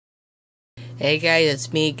Hey guys,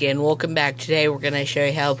 it's me again. Welcome back. Today we're going to show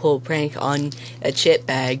you how to pull a prank on a chip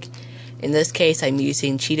bag. In this case, I'm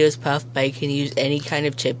using Cheetos Puff, but you can use any kind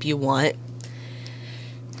of chip you want.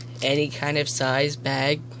 Any kind of size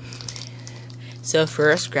bag. So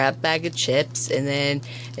first, grab a bag of chips, and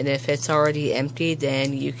if it's already empty,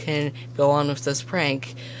 then you can go on with this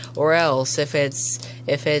prank. Or else, if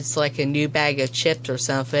it's like a new bag of chips or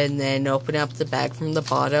something, then open up the bag from the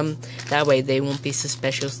bottom. That way they won't be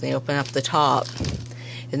suspicious when they open up the top.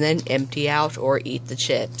 And then empty out or eat the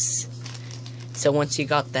chips. So once you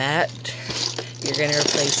got that, you're going to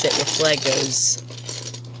replace it with Legos,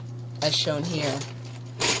 as shown here.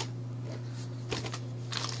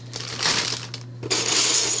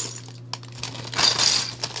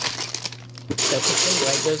 So put some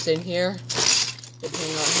Legos in here.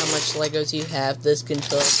 Depending on how much Legos you have, this can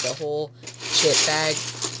fill up the whole chip bag.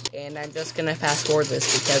 And I'm just going to fast forward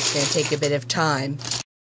this because it's going to take a bit of time.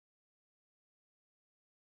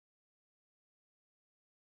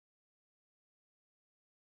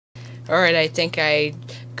 Alright, I think I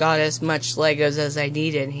got as much Legos as I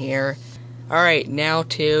need in here. Alright, now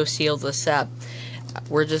to seal this up.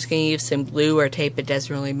 We're just going to use some glue or tape, it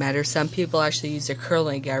doesn't really matter. Some people actually use a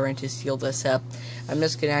curling iron to seal this up. I'm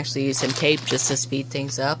just going to actually use some tape just to speed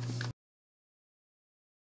things up.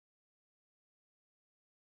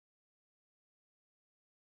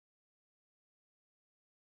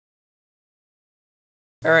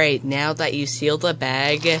 Alright, now that you seal the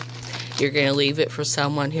bag, you're going to leave it for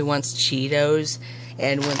someone who wants Cheetos.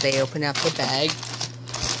 And when they open up the bag,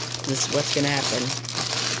 this is what's going to happen.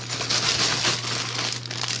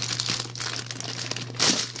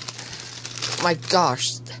 My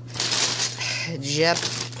gosh, Jep,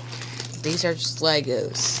 these are just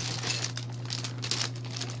Legos.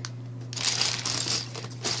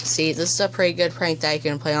 See, this is a pretty good prank that you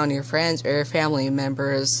can play on your friends or your family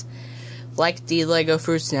members. Like the Lego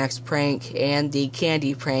Fruit Snacks prank and the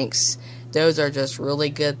candy pranks. Those are just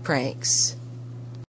really good pranks.